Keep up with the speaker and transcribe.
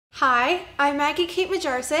Hi, I'm Maggie Kate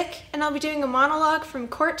Majarczyk, and I'll be doing a monologue from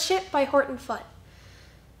Courtship by Horton Foote.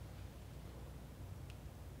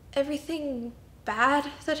 Everything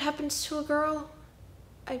bad that happens to a girl,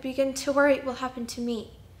 I begin to worry it will happen to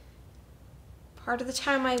me. Part of the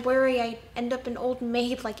time I worry I end up an old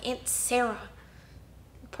maid like Aunt Sarah.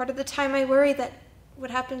 Part of the time I worry that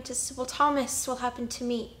what happened to Sybil Thomas will happen to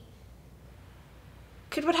me.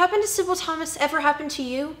 Could what happened to Sybil Thomas ever happen to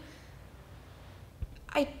you?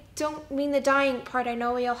 I don't mean the dying part. I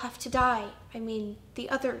know we all have to die. I mean the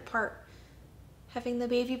other part. Having the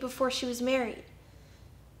baby before she was married.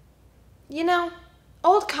 You know,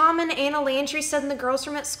 old common Anna Landry said in the girls'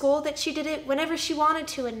 room at school that she did it whenever she wanted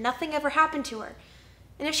to and nothing ever happened to her.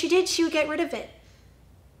 And if she did, she would get rid of it.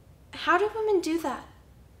 How do women do that?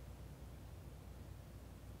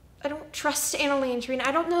 I don't trust Anna Landry and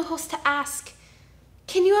I don't know who else to ask.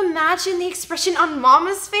 Can you imagine the expression on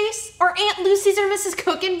Mama's face? Or Aunt Lucy's or Mrs.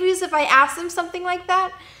 Cook and Boo's if I asked them something like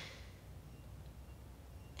that?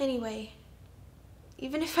 Anyway,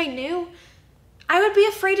 even if I knew, I would be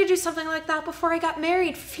afraid to do something like that before I got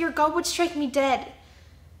married, for fear God would strike me dead.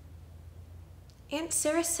 Aunt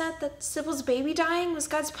Sarah said that Sybil's baby dying was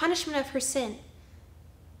God's punishment of her sin.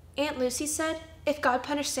 Aunt Lucy said if God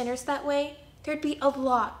punished sinners that way, there'd be a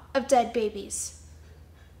lot of dead babies.